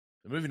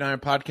The Moving Iron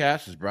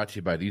Podcast is brought to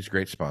you by these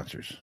great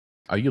sponsors.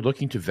 Are you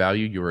looking to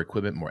value your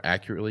equipment more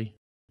accurately,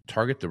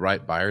 target the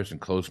right buyers and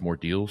close more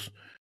deals,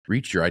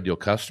 reach your ideal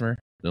customer?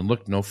 Then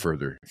look no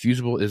further.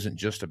 Fusable isn't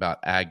just about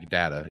ag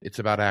data, it's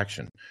about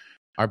action.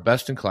 Our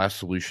best-in-class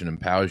solution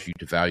empowers you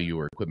to value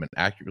your equipment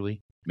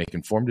accurately, make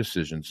informed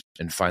decisions,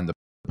 and find the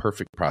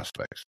perfect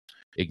prospects.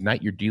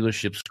 Ignite your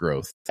dealership's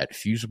growth at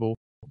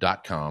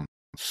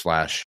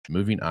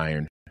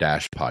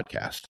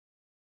fusable.com/movingiron-podcast.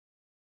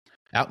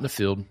 Out in the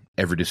field,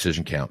 every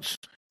decision counts.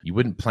 You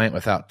wouldn't plant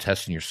without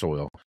testing your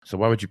soil, so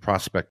why would you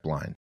prospect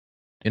blind?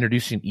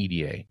 Introducing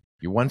EDA,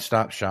 your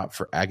one-stop shop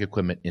for ag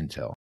equipment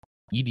intel.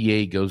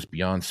 EDA goes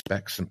beyond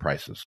specs and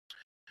prices.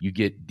 You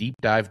get deep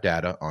dive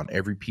data on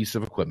every piece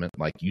of equipment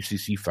like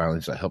UCC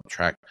filings that help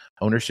track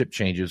ownership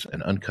changes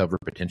and uncover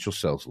potential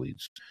sales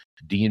leads.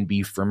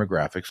 D&B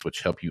firmographics,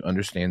 which help you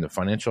understand the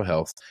financial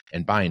health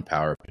and buying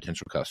power of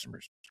potential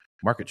customers.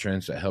 Market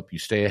trends that help you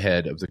stay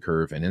ahead of the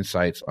curve, and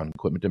insights on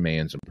equipment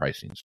demands and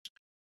pricings.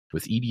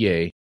 With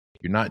EDA,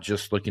 you're not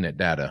just looking at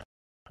data,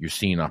 you're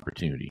seeing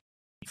opportunity.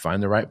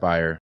 Find the right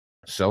buyer,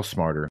 sell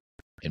smarter,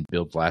 and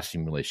build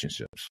lasting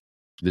relationships.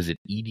 Visit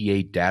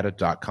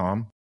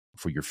edadata.com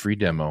for your free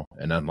demo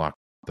and unlock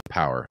the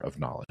power of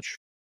knowledge.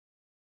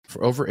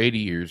 For over 80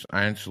 years,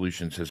 Iron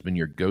Solutions has been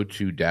your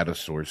go-to data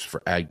source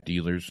for ag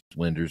dealers,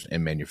 lenders,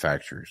 and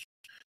manufacturers.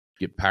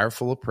 Get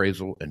powerful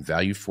appraisal and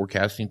value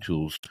forecasting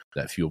tools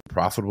that fuel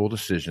profitable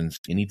decisions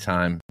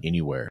anytime,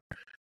 anywhere.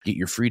 Get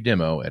your free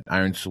demo at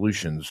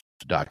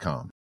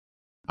ironsolutions.com.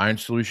 Iron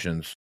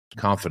Solutions,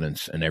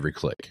 confidence in every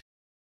click.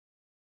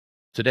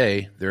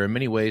 Today, there are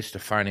many ways to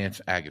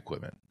finance ag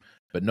equipment,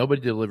 but nobody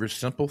delivers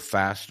simple,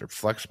 fast, or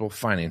flexible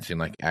financing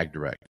like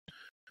AgDirect.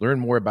 Learn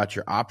more about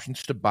your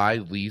options to buy,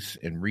 lease,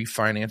 and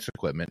refinance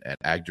equipment at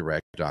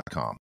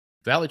agdirect.com.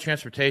 Valley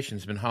Transportation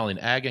has been hauling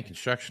ag and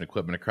construction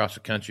equipment across the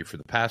country for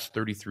the past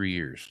 33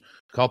 years.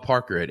 Call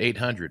Parker at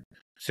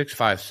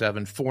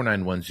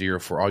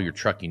 800-657-4910 for all your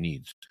trucking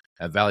needs.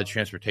 At Valley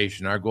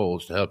Transportation, our goal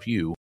is to help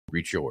you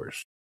reach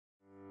yours.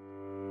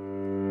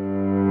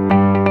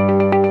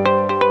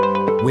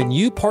 When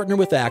you partner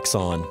with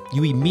Axon,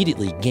 you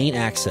immediately gain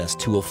access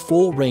to a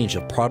full range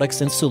of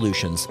products and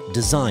solutions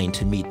designed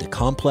to meet the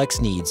complex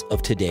needs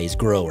of today's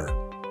grower.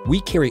 We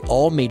carry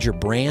all major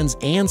brands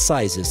and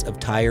sizes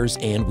of tires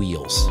and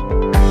wheels.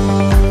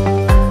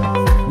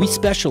 We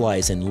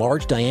specialize in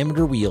large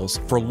diameter wheels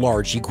for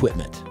large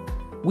equipment.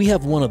 We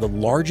have one of the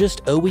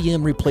largest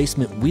OEM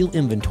replacement wheel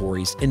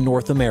inventories in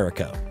North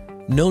America.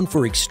 Known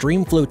for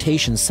extreme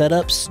flotation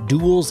setups,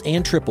 duals,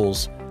 and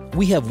triples,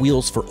 we have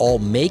wheels for all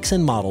makes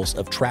and models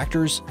of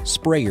tractors,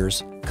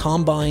 sprayers,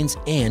 combines,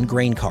 and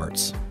grain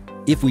carts.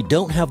 If we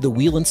don't have the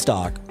wheel in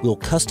stock, we'll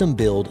custom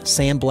build,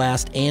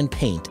 sandblast, and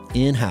paint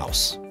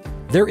in-house.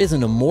 There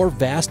isn't a more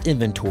vast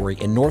inventory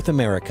in North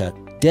America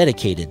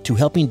dedicated to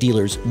helping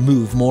dealers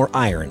move more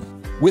iron.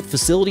 With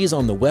facilities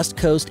on the West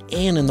Coast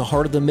and in the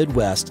heart of the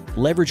Midwest,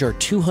 leverage our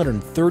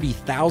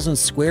 230,000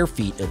 square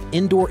feet of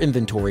indoor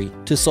inventory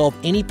to solve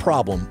any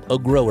problem a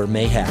grower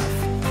may have.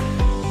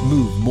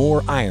 Move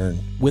more iron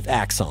with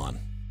Axon.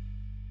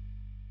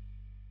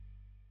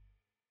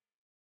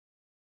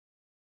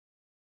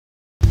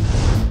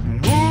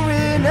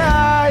 Moving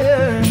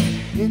iron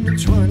in the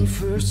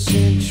 21st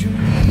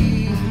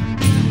century.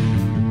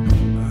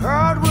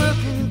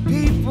 Hard-working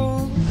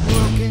people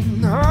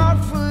working hard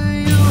for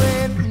you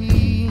and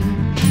me.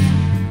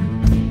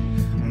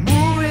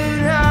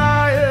 Moving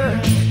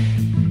iron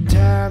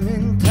time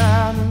and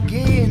time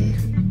again.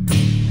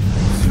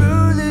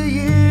 Through the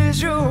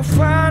years you'll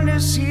find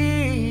us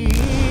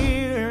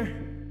here.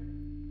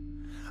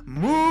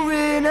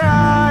 Moving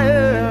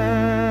iron.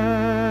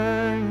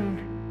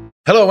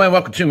 Hello and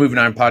welcome to Moving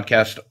Iron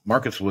Podcast.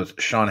 Markets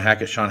with Shawn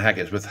Hackett. Shawn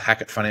Hackett is with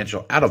Hackett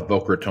Financial out of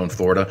Boca Raton,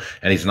 Florida,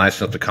 and he's nice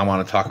enough to come on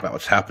and talk about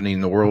what's happening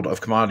in the world of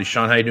commodities.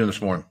 Shawn, how you doing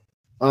this morning?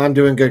 I'm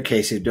doing good,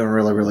 Casey. Doing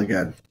really, really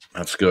good.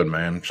 That's good,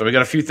 man. So we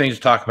got a few things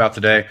to talk about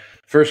today.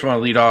 First, I want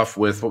to lead off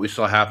with what we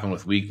saw happen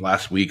with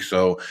last week.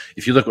 So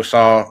if you look what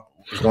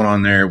was going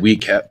on there,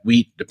 wheat,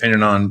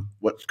 depending on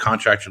what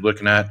contract you're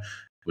looking at,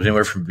 was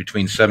anywhere from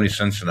between 70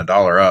 cents and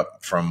 $1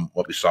 up from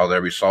what we saw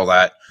there. We saw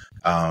that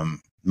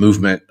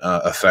movement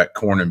affect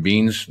corn and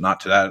beans,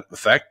 not to that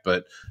effect,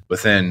 but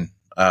within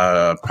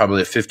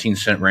probably a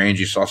 15-cent range,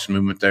 you saw some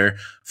movement there.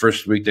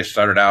 First week, they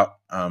started out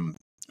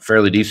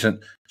fairly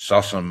decent.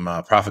 Saw some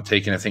profit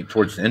taking, I think,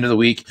 towards the end of the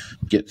week,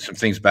 get some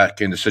things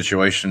back into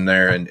situation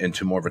there and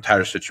into more of a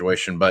tighter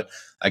situation. But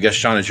I guess,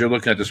 Shawn, as you're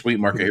looking at this wheat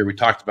market here, we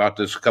talked about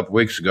this a couple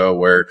weeks ago,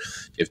 where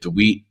if the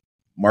wheat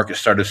market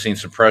started seeing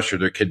some pressure,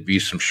 there could be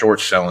some short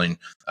selling,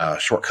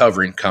 short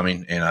covering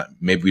coming, and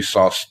maybe we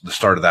saw the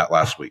start of that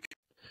last week.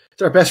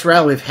 It's our best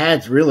rally we've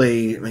had,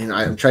 really. I mean,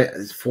 I'm trying.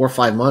 It's 4 or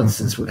 5 months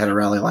since we've had a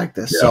rally like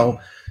this. Yeah.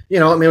 So,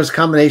 it was a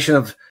combination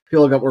of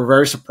people that were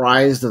very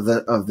surprised of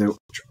the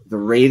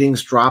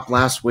ratings drop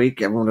last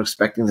week. Everyone was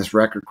expecting this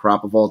record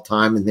crop of all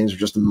time, and things were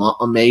just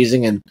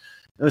amazing. And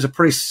it was a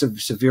pretty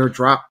severe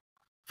drop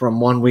from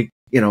 1 week,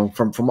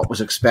 from what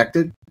was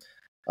expected.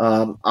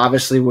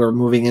 Obviously, we're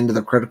moving into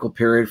the critical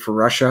period for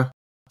Russia.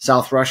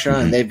 South Russia,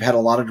 and they've had a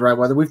lot of dry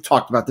weather. We've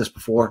talked about this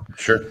before.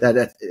 Sure.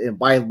 That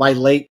by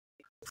late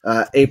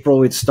April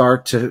we'd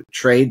start to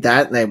trade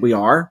that, and we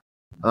are.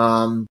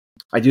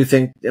 I do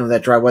think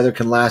that dry weather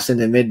can last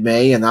into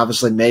mid-May, and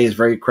obviously May is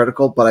very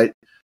critical. But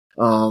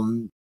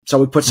so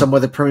we put some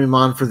weather premium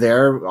on for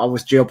there.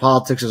 Always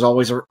geopolitics is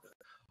always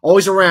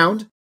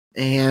around,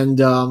 and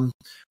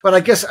but I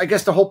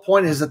guess the whole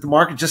point is that the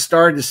market just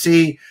started to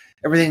see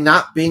everything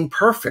not being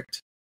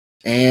perfect,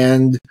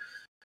 and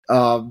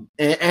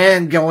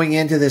going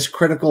into this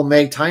critical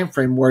May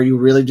timeframe where you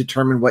really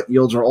determine what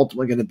yields are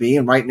ultimately going to be.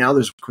 And right now,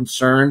 there's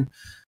concern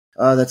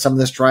that some of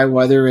this dry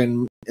weather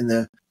in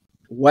the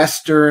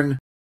western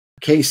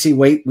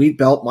KC wheat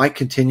belt might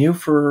continue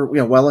for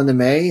well into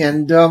May,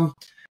 and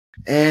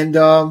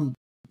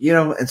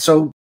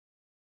so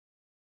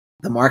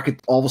the market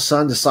all of a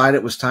sudden decided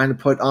it was time to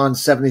put on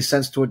 70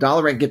 cents to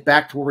 $1 and get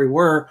back to where we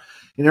were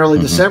in early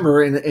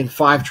December in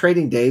 5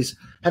 trading days.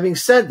 Having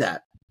said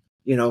that,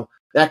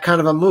 that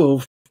kind of a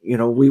move,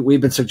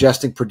 we've been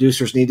suggesting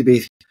producers need to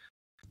be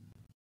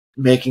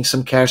making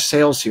some cash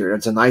sales here.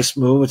 It's a nice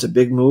move. It's a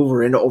big move.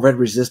 We're into overhead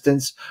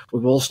resistance. We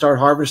will start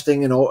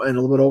harvesting in a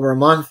little bit over a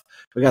month.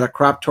 We got a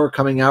crop tour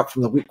coming out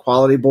from the Wheat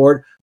Quality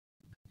Board.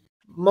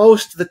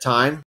 Most of the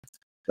time,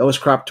 those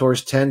crop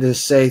tours tend to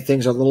say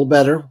things are a little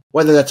better,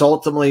 whether that's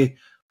ultimately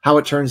how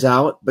it turns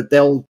out, but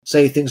they'll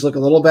say things look a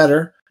little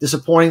better,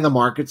 disappointing the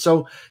market.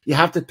 So you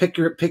have to pick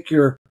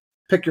your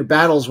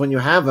battles when you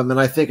have them. And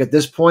I think at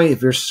this point,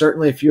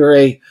 if you're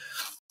a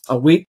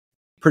wheat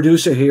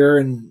producer here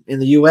in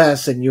the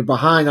U.S. and you're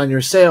behind on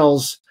your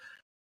sales,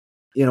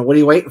 what are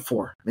you waiting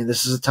for? I mean,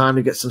 this is a time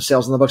to get some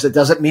sales on the books. It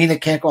doesn't mean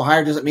it can't go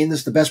higher. It doesn't mean this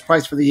is the best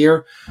price for the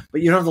year, but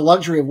you don't have the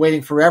luxury of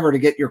waiting forever to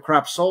get your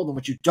crop sold. And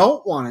what you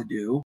don't want to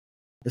do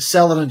is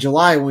sell it in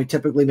July when we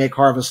typically make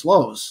harvest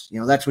lows.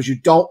 That's what you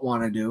don't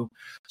want to do.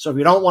 So if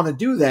you don't want to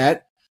do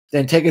that,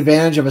 then take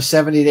advantage of a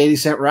 70 to 80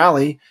 cent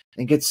rally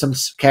and get some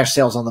cash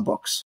sales on the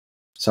books.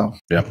 So,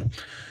 yeah.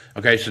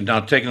 Okay. So now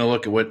taking a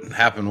look at what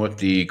happened with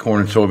the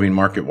corn and soybean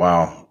market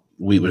while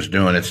wheat was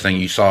doing its thing,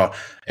 you saw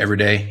every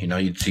day,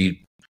 you'd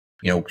see,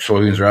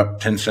 soybeans are up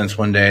 10 cents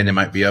one day and they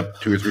might be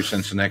up 2 or 3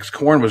 cents the next.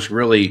 Corn was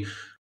really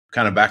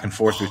kind of back and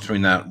forth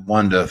between that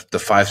 1 to the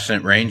 5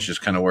 cent range is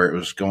kind of where it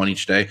was going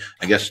each day.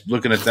 I guess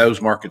looking at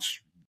those markets,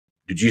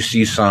 did you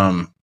see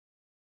some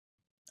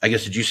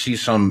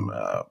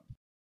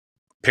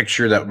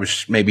picture that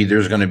was maybe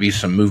there's going to be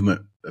some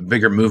movement, a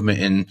bigger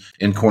movement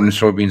in corn and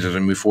soybeans as we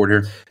move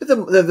forward here?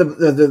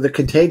 The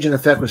contagion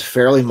effect was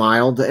fairly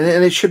mild,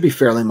 and it should be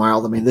fairly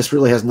mild. I mean, this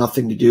really has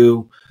nothing to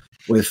do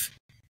with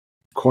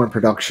corn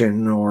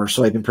production or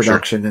soybean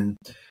production,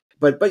 sure.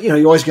 But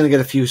you're always going to get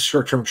a few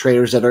short-term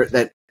traders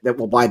that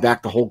will buy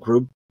back the whole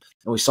group,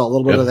 and we saw a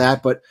little bit of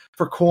that. But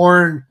for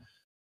corn,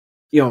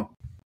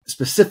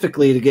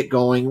 specifically to get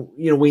going,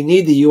 we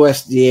need the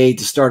USDA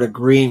to start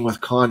agreeing with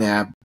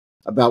CONAB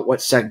about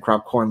what second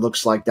crop corn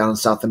looks like down in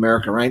South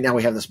America. Right now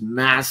we have this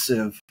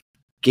massive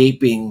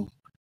gaping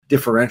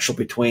differential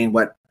between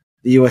what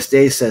the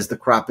USDA says the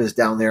crop is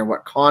down there and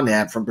what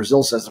CONAB from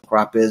Brazil says the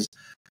crop is.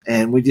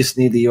 And we just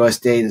need the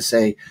USDA to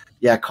say,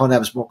 yeah,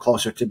 CONAB is more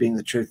closer to being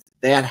the truth.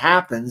 That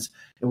happens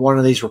in one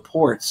of these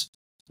reports.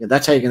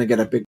 That's how you're going to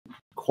get a big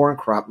corn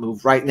crop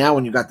move. Right now,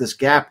 when you got this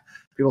gap,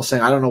 people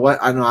saying, I don't know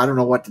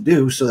what to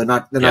do. So they're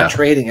not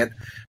trading it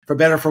for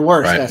better or for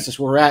worse. Right. That's just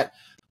where we're at.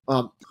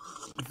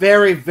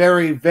 Very,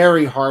 very,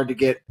 very hard to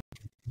get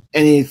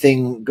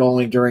anything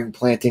going during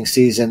planting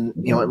season,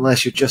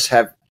 unless you just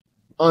have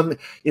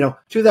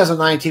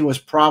 2019 was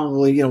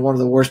probably, one of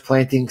the worst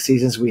planting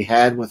seasons we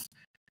had, with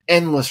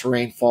endless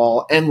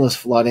rainfall, endless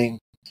flooding,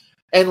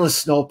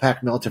 endless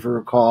snowpack melt, if you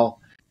recall.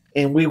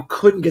 And we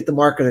couldn't get the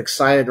market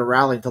excited to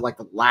rally until like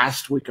the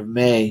last week of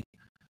May.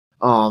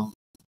 And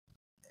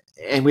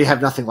we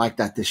have nothing like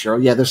that this year.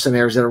 Yeah, there's some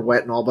areas that are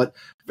wet and all, but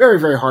very,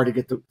 very hard to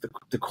get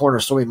the corn or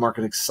soybean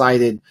market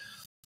excited,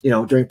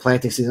 during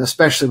planting season,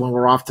 especially when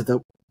we're off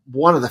to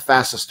one of the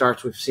fastest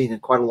starts we've seen in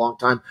quite a long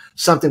time,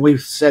 something we've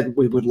said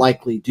we would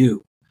likely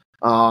do.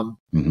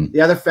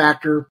 The other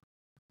factor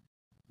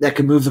that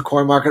could move the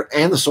corn market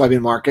and the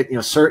soybean market,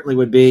 certainly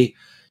would be,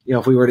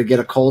 if we were to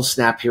get a cold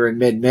snap here in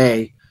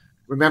mid-May.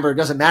 Remember, it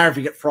doesn't matter if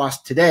you get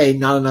frost today,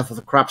 not enough of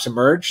the crops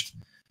emerged.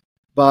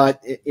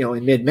 But,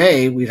 in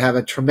mid-May, we'd have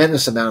a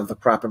tremendous amount of the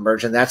crop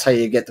emerge, and that's how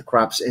you get the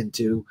crops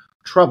into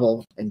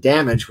trouble and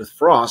damage with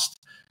frost,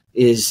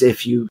 is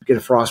if you get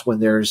a frost when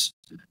there's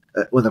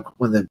when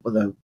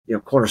the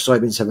corn or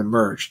soybeans have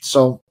emerged.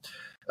 So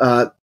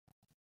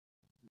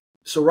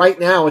right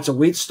now it's a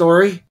wheat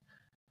story.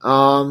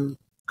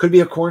 Could be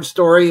a corn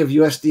story if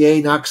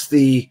USDA knocks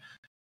the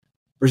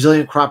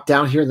Brazilian crop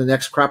down here in the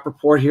next crop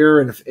report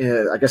here, and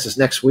I guess it's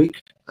next week.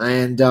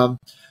 And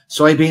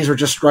soybeans are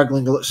just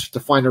struggling to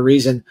find a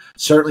reason.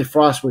 Certainly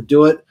frost would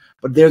do it,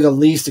 but they're the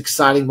least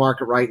exciting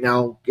market right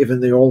now, given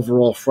the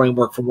overall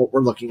framework from what we're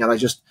looking at.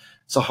 It's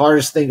the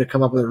hardest thing to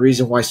come up with a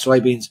reason why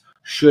soybeans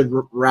should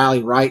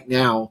rally right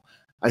now.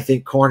 I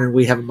think corn and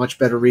wheat have much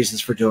better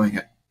reasons for doing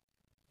it.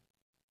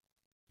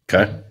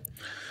 Okay.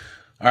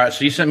 All right.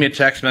 So you sent me a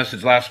text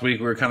message last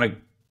week. We were kind of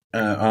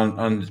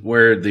on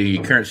where the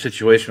current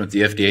situation with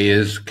the FDA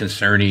is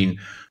concerning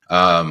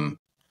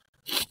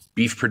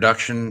beef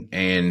production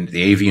and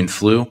the avian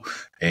flu.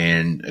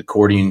 And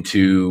according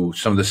to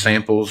some of the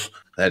samples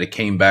that it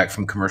came back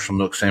from commercial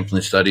milk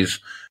sampling studies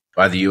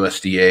by the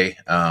USDA,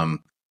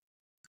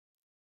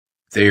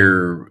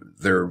 they're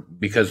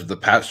because of the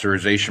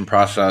pasteurization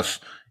process,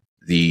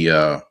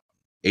 the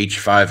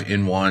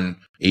H5N1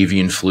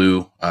 avian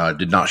flu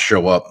did not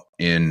show up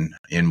in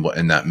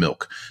that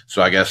milk.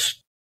 So I guess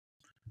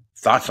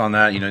thoughts on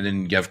that?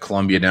 Then you have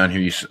Colombia down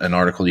here. An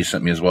article you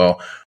sent me as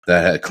well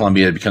that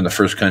Colombia had become the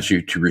first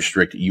country to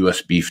restrict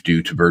U.S. beef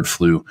due to bird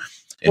flu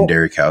in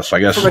dairy cows. So I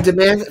guess from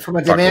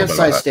a demand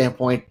side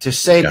standpoint, to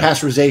say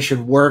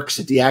pasteurization works,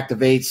 it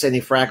deactivates any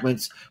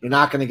fragments. You're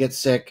not going to get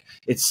sick.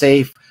 It's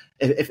safe.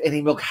 If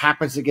any milk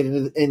happens to get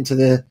into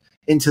the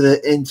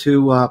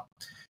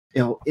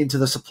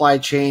supply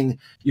chain,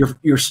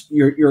 you're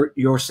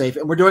safe.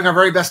 And we're doing our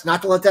very best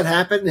not to let that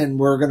happen. And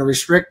we're going to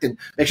restrict and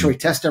make sure we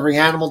test every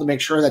animal to make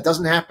sure that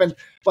doesn't happen.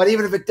 But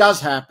even if it does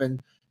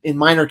happen, in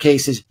minor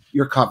cases,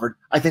 you're covered.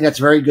 I think that's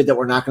very good that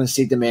we're not going to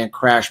see demand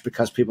crash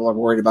because people are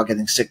worried about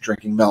getting sick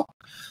drinking milk.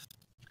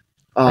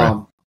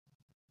 Right.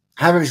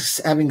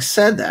 Having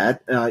said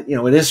that,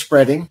 it is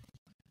spreading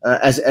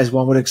as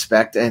one would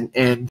expect, and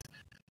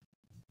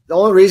the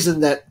only reason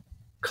that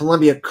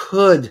Colombia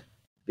could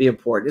be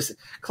important is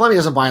Colombia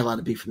doesn't buy a lot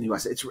of beef from the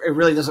U.S. It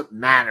really doesn't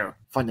matter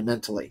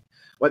fundamentally.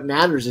 What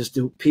matters is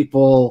do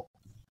people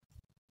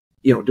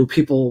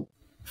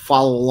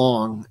follow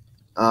along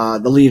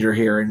the leader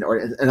here, and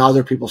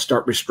other people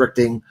start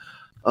restricting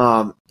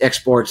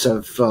exports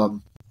of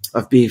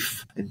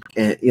beef, and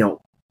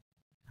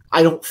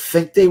I don't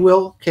think they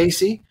will,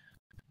 Casey.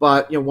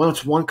 But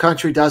once one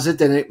country does it,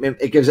 then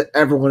it gives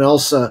everyone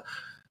else a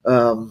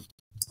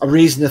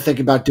reason to think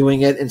about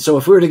doing it. And so,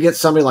 if we were to get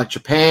somebody like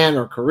Japan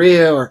or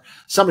Korea or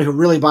somebody who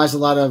really buys a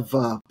lot of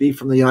beef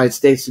from the United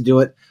States to do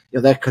it,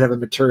 that could have a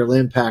material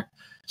impact.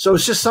 So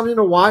it's just something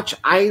to watch.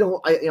 I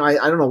don't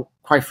know.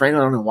 Quite frankly,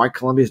 I don't know why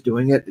Colombia is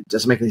doing it. It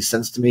doesn't make any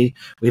sense to me.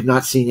 We have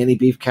not seen any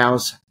beef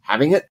cows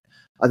having it,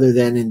 other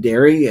than in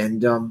dairy.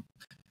 And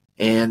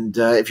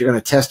if you're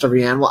going to test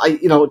every animal,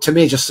 to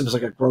me, it just seems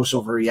like a gross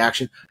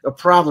overreaction. They're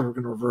probably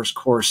going to reverse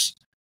course,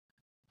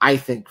 I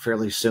think,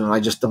 fairly soon.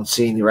 I just don't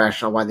see any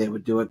rationale why they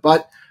would do it.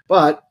 But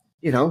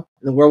in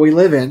the world we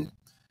live in,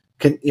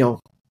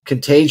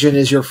 contagion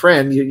is your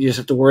friend. You just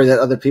have to worry that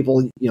other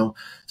people,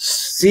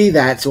 see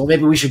that. So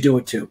maybe we should do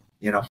it too.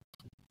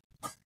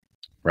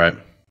 Right.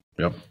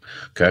 Yep.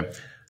 Okay.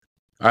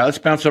 All right. Let's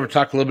bounce over.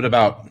 Talk a little bit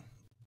about.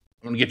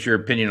 I want to get your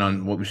opinion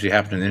on what we see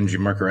happening in the energy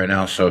market right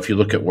now. So if you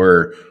look at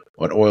what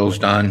oil's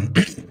done,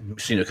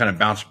 we've seen it kind of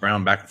bounce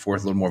around back and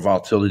forth, a little more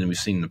volatility than we've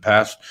seen in the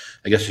past.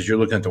 I guess as you're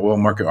looking at the oil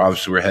market,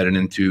 obviously we're heading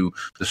into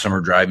the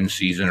summer driving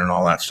season and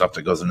all that stuff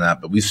that goes into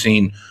that. But we've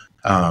seen,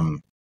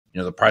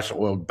 the price of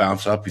oil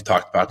bounce up. We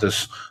talked about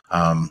this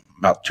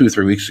about 2 or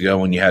 3 weeks ago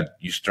when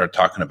you started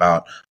talking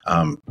about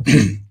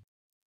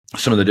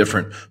some of the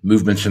different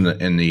movements in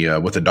the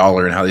with the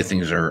dollar and how these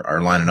things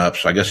are lining up.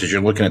 So I guess as you're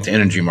looking at the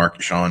energy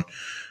market, Shawn,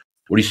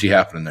 what do you see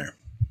happening there?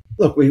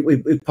 Look, we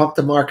pumped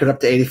the market up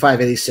to 85,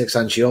 86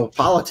 on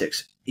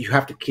geopolitics. You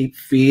have to keep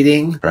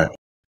feeding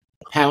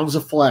pounds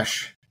of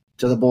flesh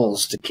to the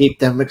bulls to keep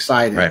them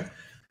excited. Right.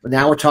 But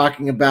now we're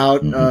talking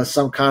about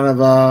some kind of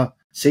a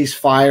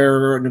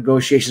ceasefire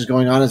negotiations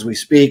going on as we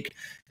speak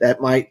that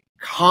might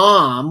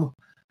calm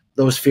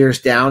those fears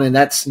down, and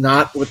that's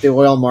not what the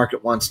oil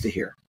market wants to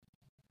hear.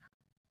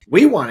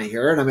 We want to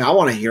hear it. I mean, I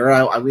want to hear it.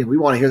 I mean, we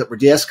want to hear that we're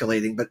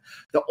de-escalating. But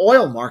the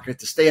oil market,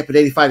 to stay up at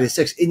 85,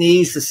 86, it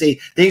needs to see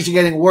things are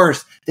getting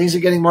worse. Things are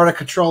getting more out of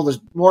control.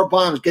 There's more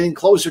bombs getting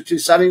closer to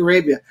Saudi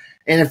Arabia.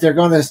 And if they're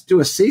going to do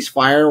a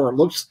ceasefire, or it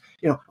looks,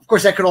 of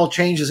course, that could all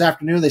change this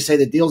afternoon. They say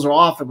the deals are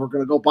off and we're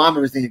going to go bomb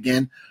everything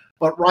again.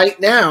 But right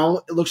now,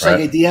 it looks like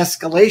a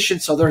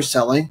de-escalation. So they're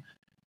selling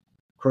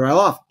crude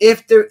off.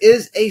 If there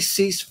is a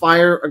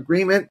ceasefire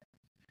agreement,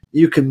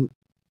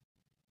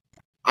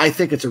 I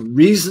think it's a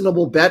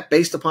reasonable bet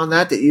based upon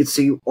that you'd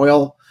see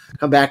oil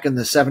come back in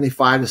the $75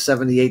 to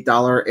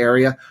 $78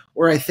 area,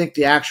 where I think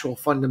the actual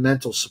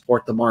fundamentals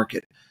support the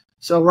market.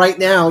 So right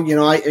now,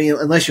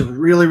 unless you're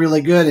really,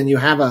 really good and you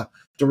have a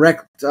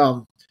direct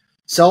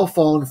cell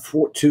phone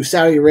to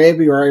Saudi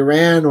Arabia or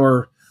Iran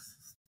or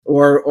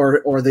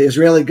the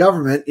Israeli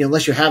government,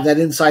 unless you have that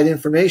inside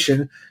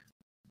information,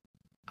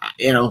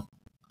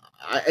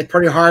 it's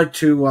pretty hard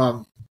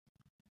to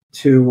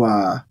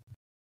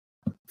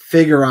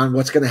figure on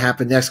what's going to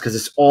happen next, because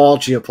it's all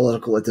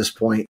geopolitical at this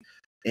point.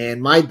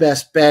 And my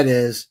best bet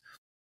is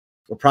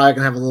we're probably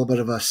going to have a little bit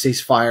of a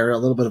ceasefire, a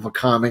little bit of a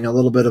calming, a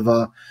little bit of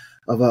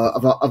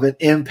an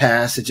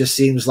impasse. It just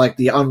seems like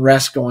the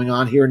unrest going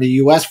on here in the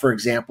U.S., for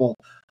example,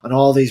 on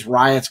all these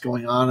riots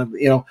going on.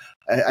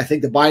 I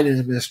think the Biden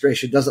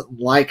administration doesn't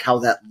like how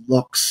that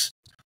looks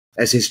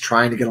as he's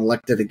trying to get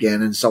elected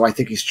again. And so I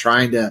think he's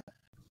trying to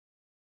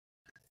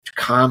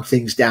calm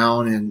things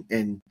down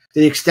and to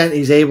the extent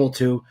he's able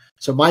to.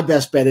 So my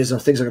best bet is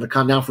things are going to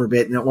calm down for a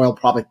bit, and oil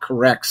probably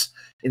corrects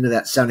into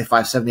that $75,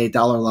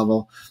 $78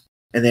 level.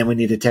 and then we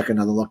need to take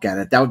another look at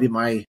it. That would be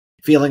my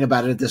feeling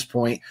about it at this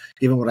point,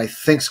 given what I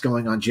think's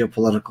going on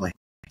geopolitically.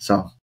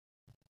 So,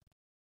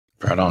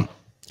 right on.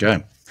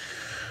 Okay.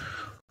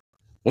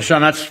 Well,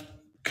 Shawn, that's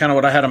kind of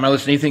what I had on my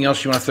list. Anything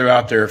else you want to throw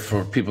out there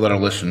for people that are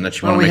listening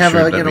that you want to make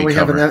sure that we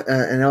cover?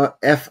 An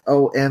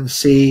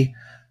FOMC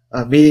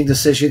meeting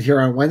decision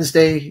here on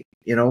Wednesday.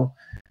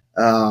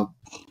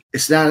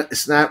 It's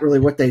not really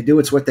what they do;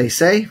 it's what they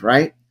say,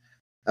 right?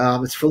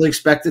 It's fully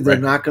expected they're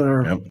not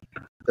going to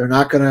they're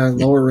not going to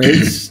lower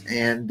rates,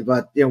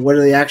 but what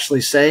do they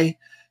actually say?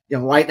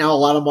 Right now a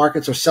lot of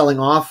markets are selling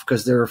off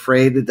because they're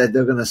afraid that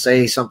they're going to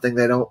say something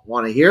they don't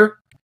want to hear.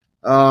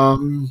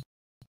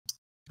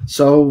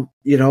 So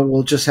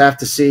we'll just have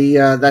to see.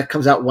 That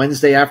comes out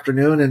Wednesday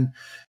afternoon,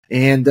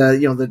 and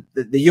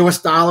the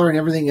U.S. dollar and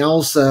everything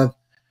else.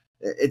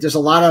 There's a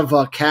lot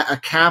of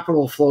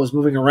capital flows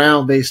moving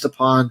around based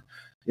upon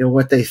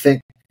what they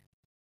think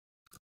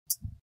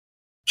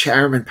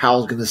Chairman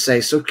Powell's going to say.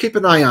 So keep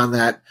an eye on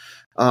that.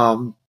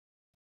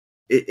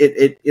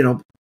 It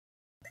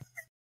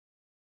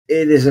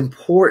is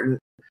important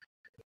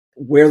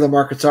where the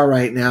markets are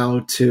right now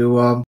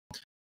to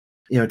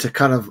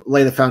kind of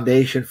lay the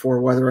foundation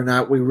for whether or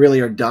not we really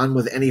are done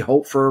with any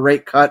hope for a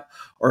rate cut,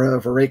 or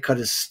if a rate cut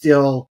is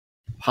still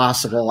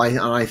possible.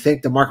 I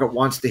think the market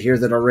wants to hear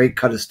that a rate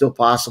cut is still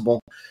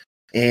possible,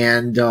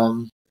 and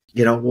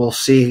we'll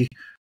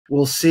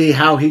see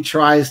how he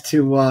tries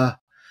to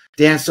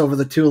dance over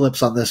the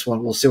tulips on this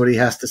one. We'll see what he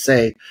has to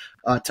say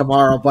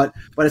tomorrow, but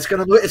it's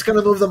gonna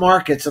move the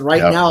markets, and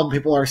right now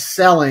people are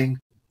selling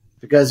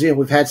because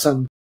we've had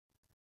some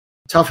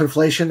tough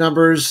inflation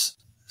numbers,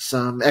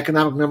 some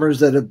economic numbers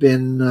that have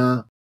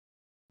been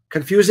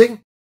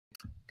confusing.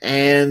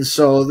 And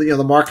so,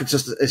 the market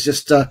is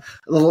just a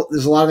little.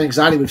 There's a lot of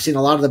anxiety. We've seen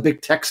a lot of the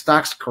big tech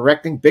stocks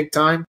correcting big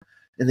time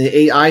in the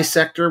AI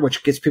sector,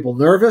 which gets people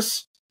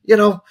nervous.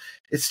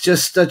 It's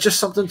just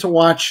something to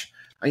watch.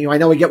 I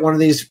know we get one of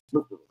these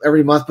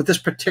every month, but this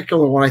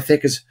particular one I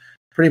think is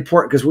pretty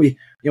important because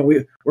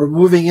we're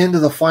moving into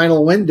the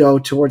final window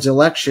towards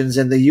elections,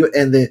 and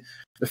the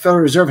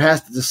Federal Reserve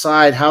has to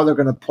decide how they're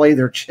going to play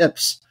their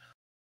chips.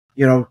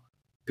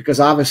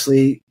 Because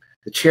obviously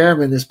the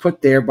chairman is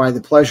put there by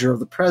the pleasure of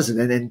the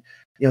president. And,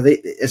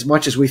 they, as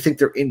much as we think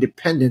they're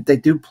independent, they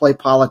do play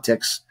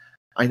politics.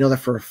 I know that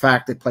for a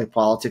fact they play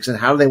politics. And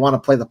how do they want to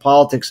play the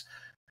politics?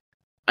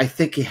 I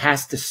think he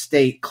has to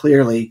state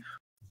clearly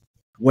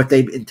what they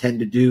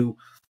intend to do,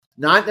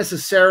 not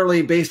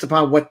necessarily based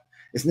upon what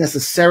is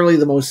necessarily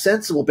the most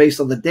sensible based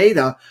on the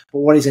data, but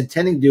what he's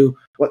intending to do,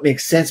 what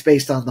makes sense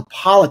based on the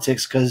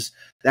politics, because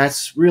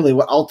that's really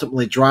what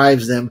ultimately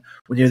drives them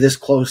when you're this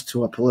close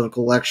to a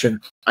political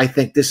election. I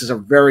think this is a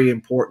very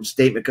important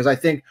statement because I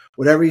think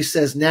whatever he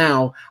says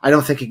now, I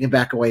don't think he can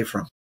back away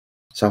from.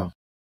 So,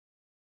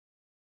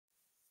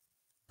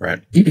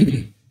 right.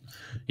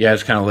 Yeah,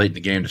 it's kind of late in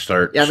the game to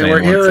start. Yeah, I mean,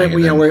 we're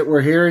here.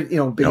 We're here.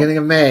 Beginning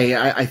of May.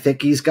 I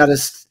think he's got to.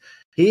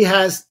 He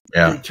has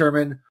to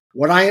determine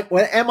what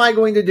am I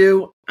going to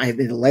do. I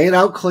need to lay it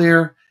out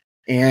clear,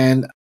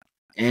 and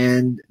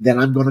then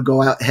I'm going to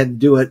go out ahead and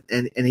do it.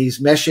 And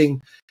he's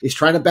meshing. He's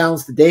trying to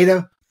balance the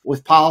data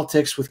with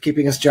politics, with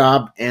keeping his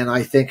job. And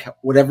I think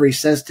whatever he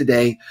says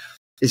today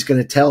is going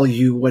to tell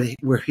you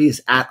where he's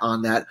at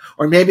on that.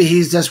 Or maybe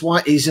he says,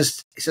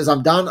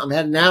 I'm done. I'm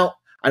heading out.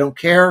 I don't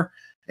care.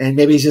 And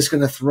maybe he's just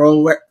going to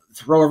throw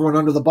everyone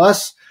under the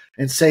bus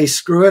and say,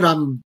 screw it.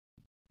 I'm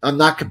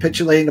not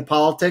capitulating to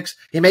politics.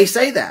 He may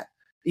say that.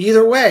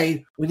 Either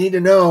way, we need to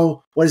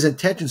know what his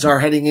intentions are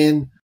heading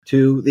in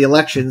to the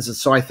elections. And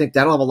so I think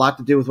that'll have a lot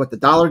to do with what the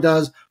dollar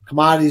does,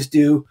 commodities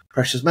do,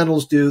 precious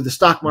metals do, the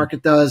stock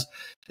market does.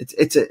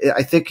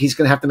 I think he's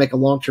going to have to make a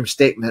long-term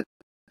statement.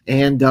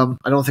 And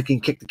I don't think he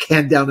can kick the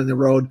can down in the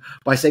road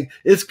by saying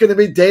it's going to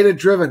be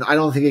data-driven. I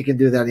don't think he can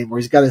do that anymore.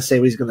 He's got to say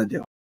what he's going to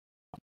do.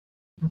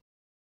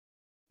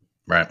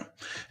 Right.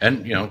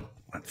 And,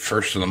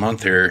 first of the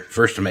month here,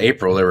 1st of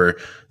April, there were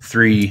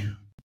 3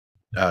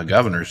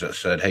 governors that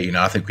said, "Hey,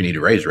 I think we need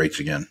to raise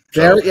rates again."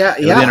 So it'll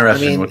be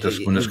interesting when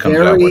this comes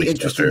out. Very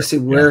interesting to see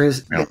where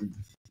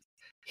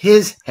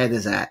his head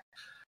is at.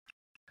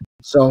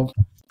 So,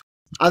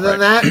 other than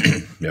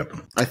that,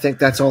 I think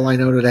that's all I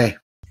know today.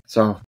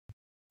 So,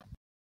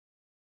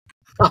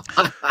 all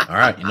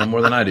right, you know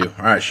more than I do.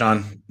 All right,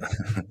 Shawn.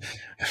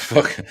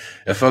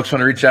 If folks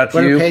want to reach out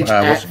to you,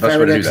 what's the best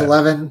way to do that?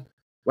 11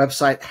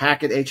 website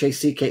Hackett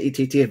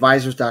HACKETT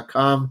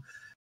advisors.com.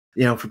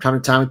 From time to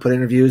time we put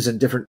interviews and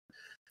different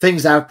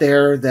things out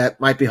there that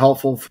might be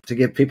helpful to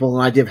give people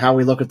an idea of how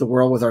we look at the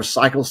world with our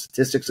cycle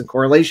statistics and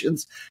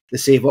correlations to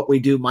see if what we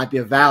do might be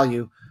of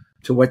value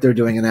to what they're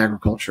doing in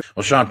agriculture.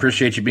 Well, Shawn,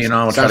 appreciate you being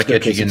on. We'll try to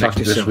catch you again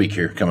this week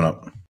here coming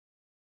up.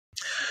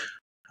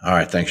 All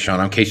right. Thanks,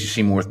 Shawn. I'm Casey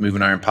Seymour with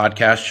Moving Iron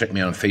Podcast. Check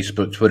me out on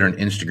Facebook, Twitter, and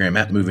Instagram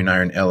at Moving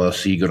Iron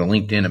LLC. Go to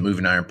LinkedIn at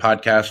Moving Iron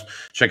Podcast.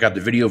 Check out the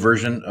video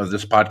version of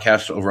this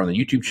podcast over on the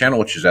YouTube channel,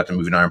 which is at the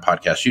Moving Iron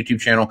Podcast YouTube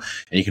channel.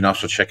 And you can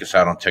also check us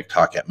out on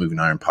TikTok at Moving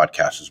Iron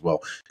Podcast as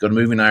well. Go to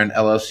Moving Iron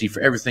LLC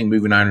for everything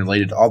Moving Iron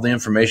related. All the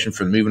information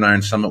for the Moving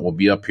Iron Summit will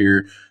be up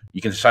here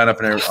You can sign up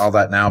and all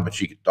that now, but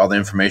all the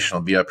information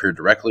will be up here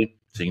directly,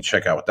 so you can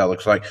check out what that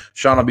looks like.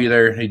 Shawn will be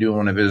there. He's doing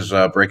one of his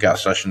breakout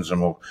sessions,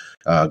 and we'll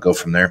go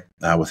from there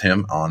with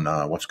him on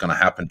what's going to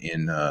happen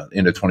in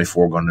into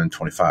 24 going into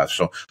 25.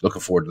 So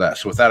looking forward to that.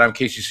 So with that, I'm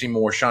Casey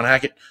Seymour, Shawn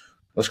Hackett.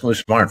 Let's go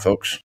some iron,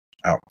 folks.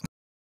 Out.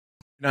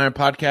 Iron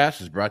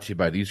Podcast is brought to you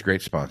by these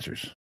great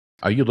sponsors.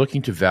 Are you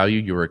looking to value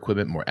your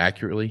equipment more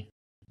accurately,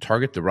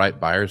 target the right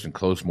buyers and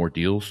close more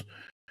deals,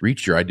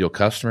 reach your ideal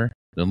customer?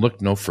 Then look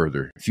no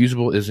further.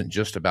 Fusable isn't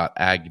just about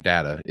ag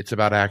data, it's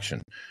about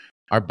action.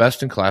 Our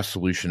best-in-class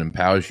solution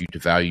empowers you to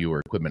value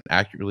your equipment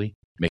accurately,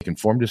 make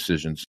informed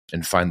decisions,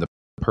 and find the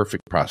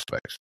perfect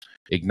prospects.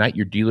 Ignite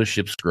your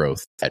dealership's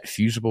growth at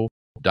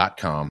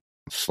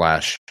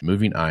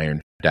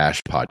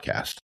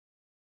fusable.com/movingiron-podcast.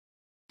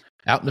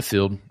 Out in the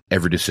field,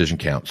 every decision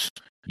counts.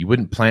 You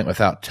wouldn't plant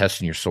without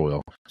testing your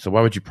soil, so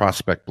why would you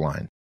prospect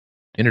blind?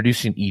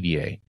 Introducing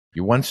EDA,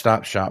 your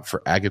one-stop shop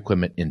for ag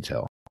equipment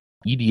intel.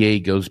 EDA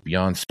goes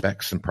beyond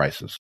specs and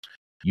prices.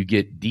 You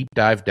get deep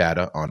dive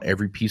data on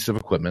every piece of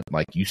equipment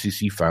like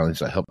UCC filings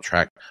that help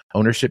track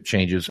ownership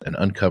changes and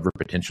uncover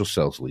potential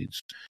sales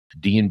leads.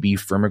 D&B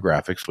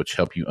firmographics, which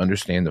help you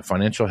understand the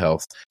financial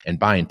health and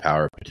buying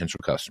power of potential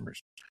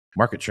customers.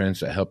 Market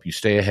trends that help you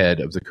stay ahead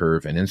of the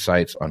curve, and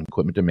insights on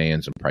equipment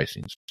demands and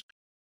pricings.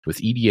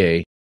 With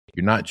EDA,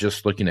 you're not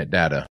just looking at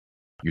data,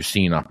 you're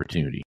seeing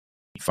opportunity.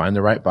 Find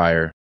the right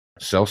buyer,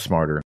 sell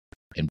smarter,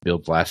 and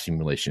build lasting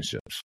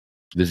relationships.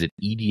 Visit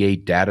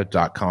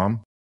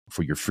edadata.com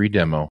for your free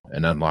demo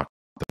and unlock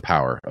the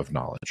power of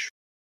knowledge.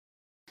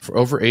 For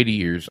over 80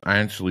 years,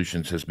 Iron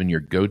Solutions has been your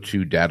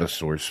go-to data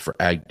source for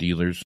ag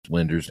dealers,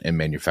 lenders, and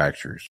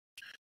manufacturers.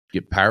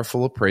 Get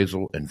powerful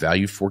appraisal and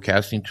value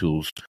forecasting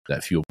tools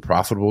that fuel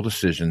profitable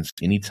decisions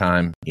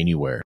anytime,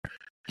 anywhere.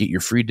 Get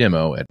your free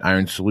demo at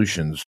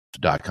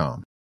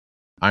ironsolutions.com.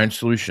 Iron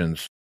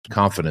Solutions,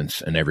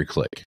 confidence in every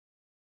click.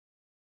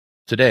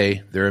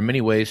 Today, there are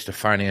many ways to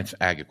finance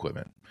ag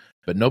equipment,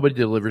 but nobody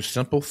delivers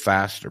simple,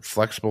 fast, or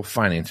flexible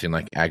financing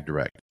like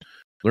AgDirect.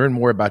 Learn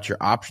more about your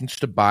options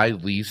to buy,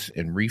 lease,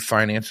 and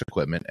refinance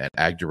equipment at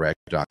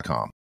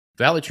agdirect.com.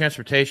 Valley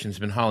Transportation has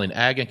been hauling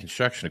ag and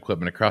construction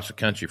equipment across the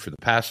country for the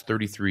past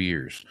 33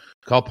 years.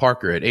 Call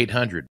Parker at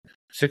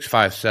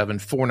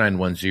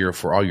 800-657-4910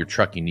 for all your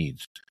trucking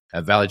needs.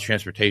 At Valley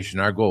Transportation,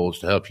 our goal is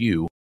to help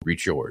you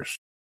reach yours.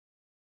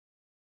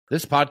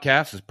 This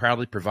podcast is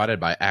proudly provided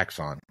by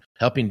Axon,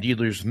 helping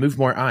dealers move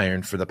more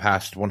iron for the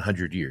past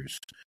 100 years.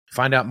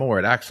 Find out more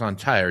at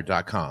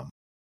axontire.com.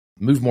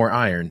 Move more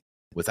iron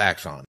with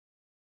Axon.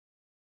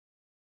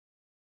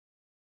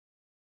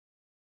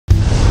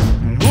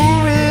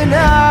 Moving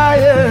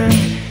iron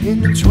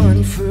in the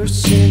 21st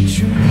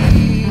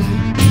century.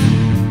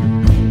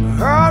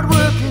 Hard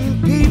work